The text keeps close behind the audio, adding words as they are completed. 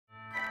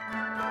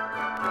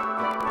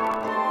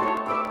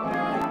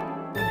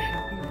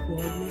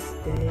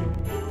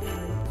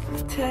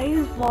Today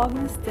is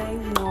Vlogmas Day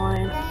 1.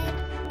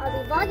 I'll be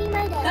vlogging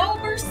my day.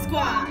 Velver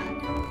Squad.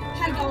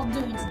 How y'all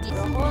doing today?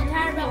 The whole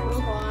entire Velver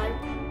Squad.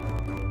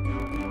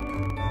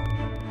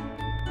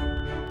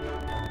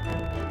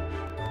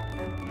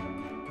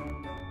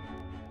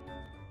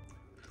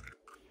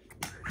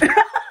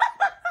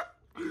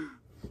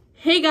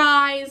 Hey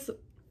guys,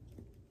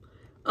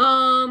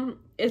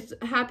 it's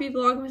Happy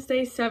Vlogmas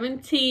Day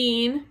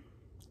 17.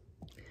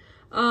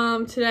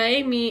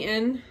 Today me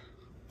and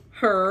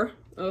her,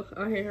 oh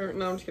I hate her,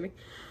 no I'm just kidding,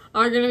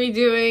 are gonna be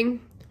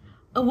doing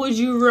a would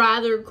you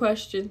rather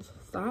questions.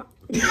 Stop.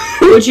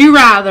 Would you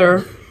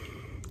rather?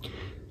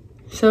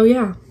 So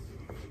yeah,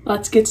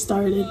 let's get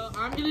started.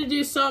 I'm gonna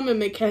do some and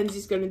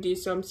Mackenzie's gonna do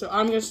some, so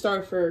I'm gonna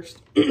start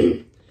first.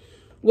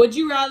 Would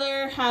you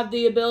rather have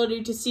the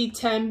ability to see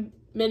 10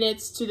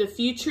 minutes to the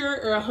future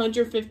or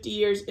 150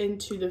 years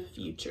into the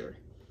future?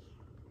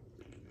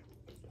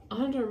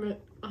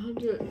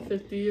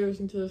 150 years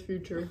into the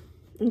future.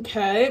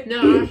 Okay.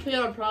 No, actually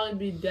I'd probably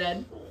be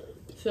dead.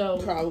 So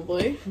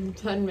Probably.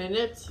 10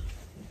 minutes.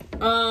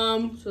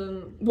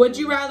 So Would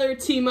you rather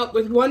team up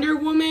with Wonder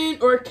Woman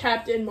or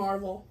Captain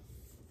Marvel?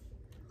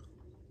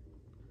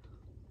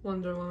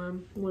 Wonder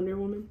Woman. Wonder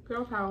Woman.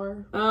 Girl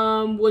power.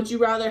 Would you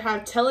rather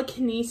have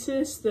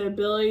telekinesis, the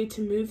ability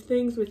to move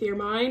things with your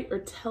mind, or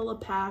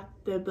telepath,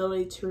 the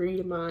ability to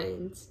read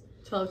minds?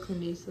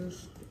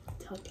 Telekinesis.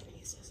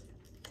 Telekinesis.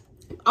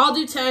 I'll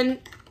do 10.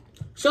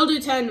 She'll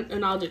do 10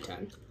 and I'll do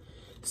 10.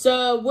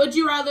 So, would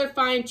you rather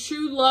find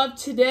true love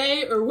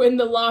today or win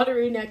the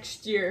lottery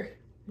next year?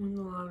 Win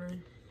the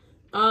lottery.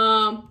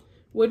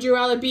 Would you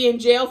rather be in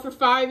jail for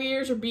 5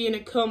 years or be in a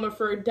coma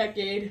for a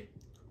decade?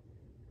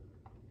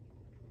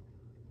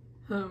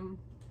 I'd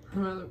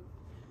rather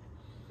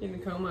in a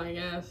coma, I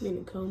guess. Be in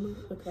a coma?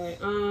 Okay.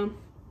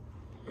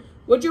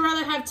 Would you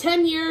rather have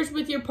 10 years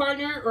with your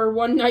partner or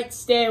one night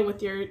stand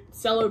with your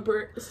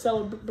celebrity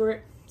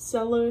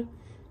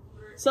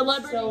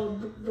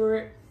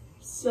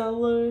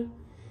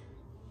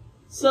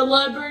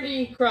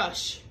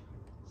crush?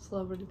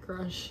 Celebrity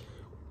crush.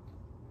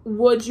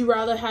 Would you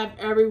rather have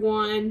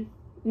everyone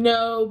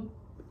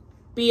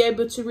be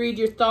able to read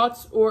your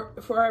thoughts, or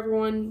for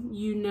everyone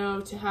you know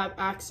to have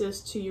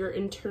access to your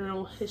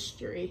internal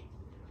history?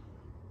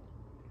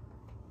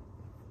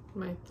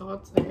 My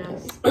thoughts, I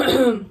guess.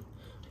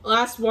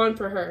 Last one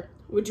for her.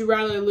 Would you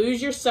rather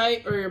lose your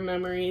sight or your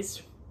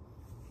memories?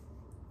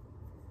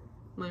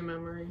 My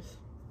memories.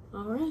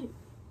 All right.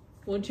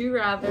 Would you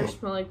rather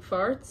smell like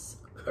farts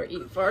or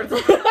eat farts?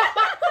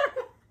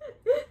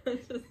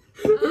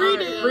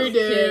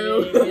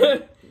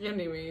 Redo.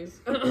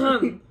 Anyways.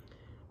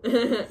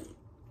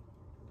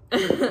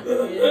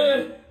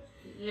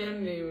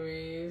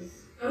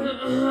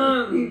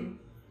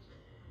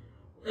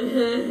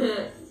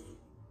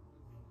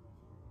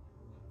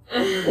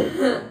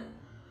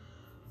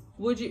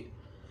 Would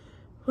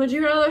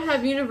you rather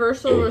have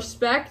universal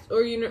respect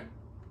or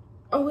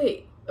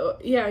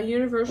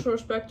universal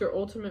respect or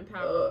ultimate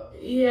power?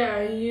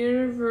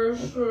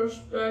 Universal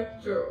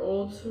respect or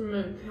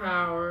ultimate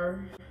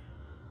power.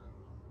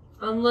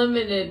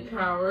 Unlimited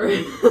power.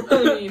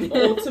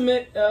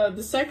 Ultimate,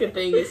 the second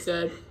thing you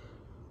said.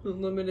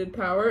 Unlimited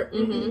power.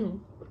 Mm-hmm.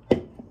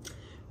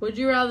 Would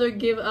you rather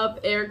give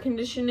up air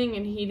conditioning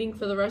and heating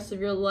for the rest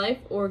of your life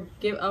or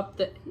give up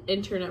the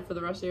internet for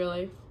the rest of your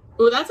life?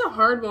 Oh, that's a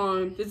hard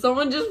one. Did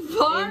someone just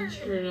fart?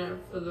 Internet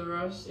for the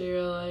rest of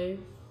your life.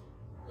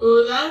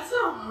 Oh, that's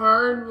a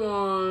hard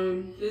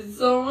one. Did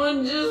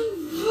someone just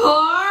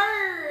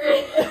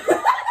fart?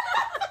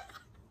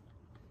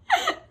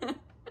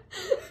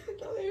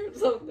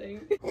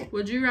 Something.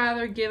 Would you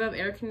rather give up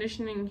air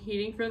conditioning and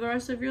heating for the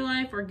rest of your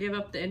life or give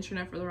up the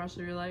internet for the rest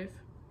of your life?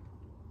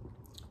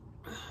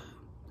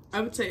 I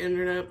would say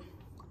internet.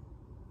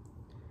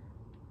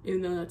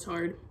 Even though that's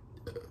hard.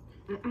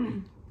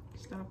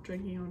 Stop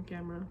drinking on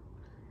camera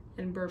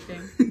and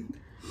burping.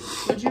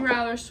 Would you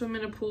rather swim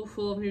in a pool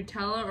full of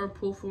Nutella or a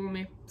pool full of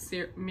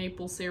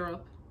maple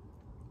syrup?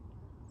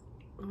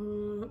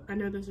 I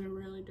know those are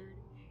really dirty.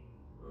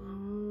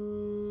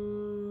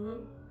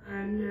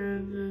 I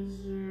know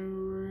those are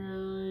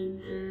really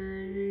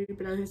dirty,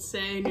 but I would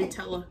say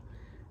Nutella.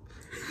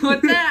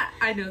 What's that?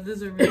 I know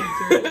those are really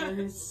dirty. I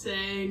would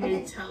say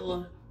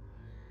Nutella.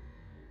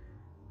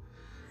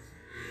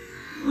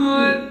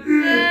 What's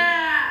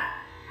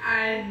that?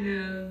 I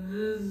know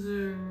those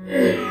are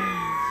really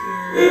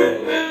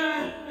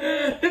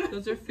dirty.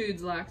 Those are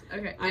foods lax.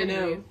 Okay, I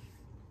know.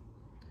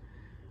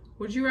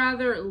 Would you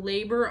rather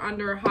labor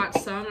under a hot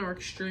sun or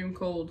extreme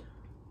cold?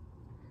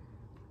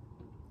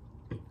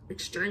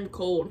 Extreme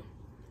cold.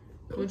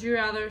 Would you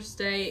rather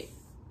stay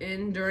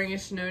in during a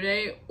snow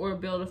day or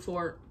build a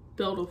fort?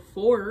 Build a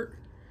fort.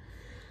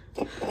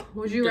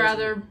 Would you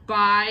rather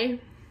buy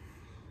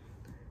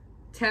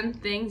 10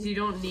 things you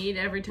don't need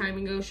every time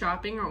you go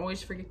shopping or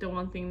always forget the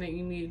one thing that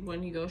you need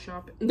when you go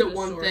shopping? The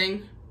one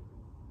thing.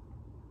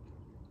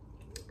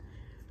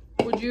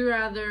 Would you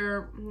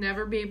rather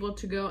never be able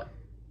to go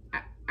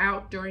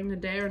out during the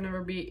day or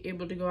never be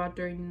able to go out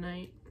during the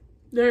night?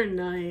 During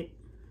night.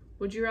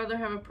 Would you rather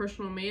have a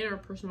personal maid or a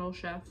personal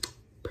chef?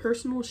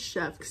 Personal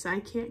chef, because I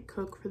can't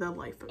cook for the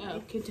life of me.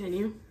 Oh.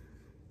 Continue.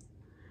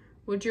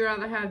 Would you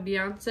rather have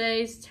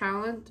Beyonce's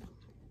talent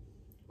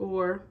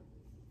Or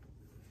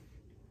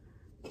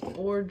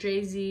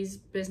Jay-Z's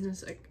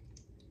business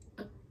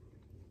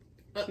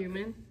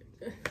acumen?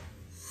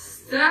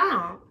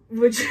 Stop.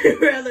 would you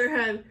rather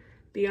have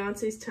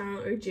Beyonce's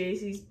talent or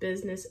Jay-Z's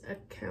business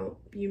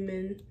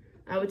acumen?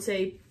 I would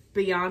say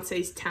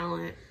Beyonce's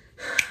talent.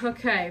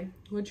 Okay.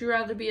 Would you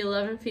rather be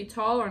 11 feet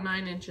tall or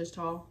 9 inches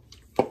tall?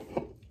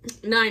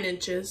 9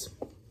 inches.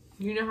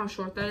 You know how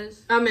short that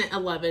is? I'm at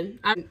 11.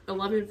 I'm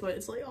 11 foot.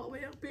 It's like all the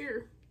way up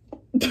here.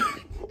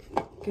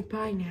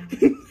 Goodbye now.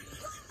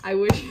 I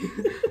wish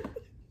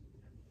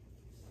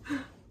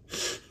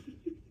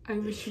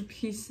you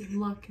peace and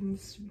luck in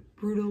this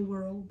brutal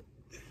world.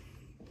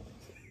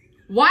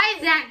 Why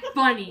is that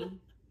funny?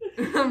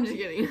 I'm just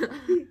kidding.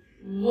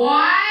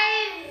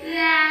 Why is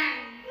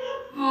that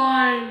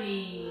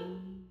funny?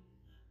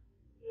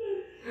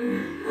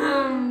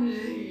 I'm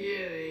just kidding.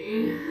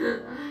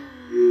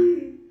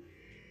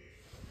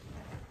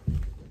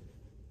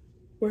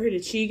 Where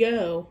did she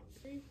go?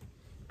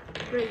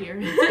 Right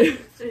here.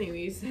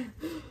 Anyways.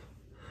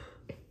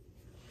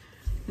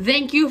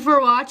 Thank you for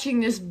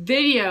watching this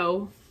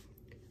video.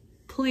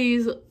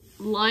 Please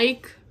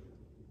like,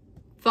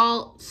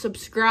 follow,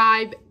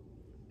 subscribe,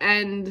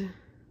 and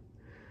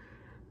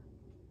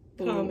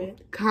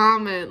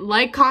comment.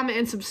 Like, comment,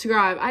 and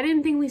subscribe. I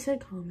didn't think we said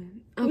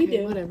comment. Okay, we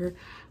did. Whatever.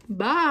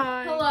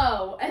 Bye.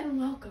 Hello and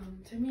welcome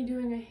to me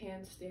doing a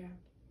handstand.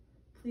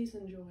 Please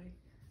enjoy.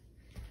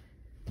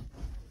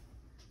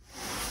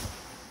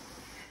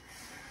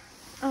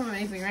 Oh,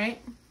 amazing,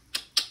 right?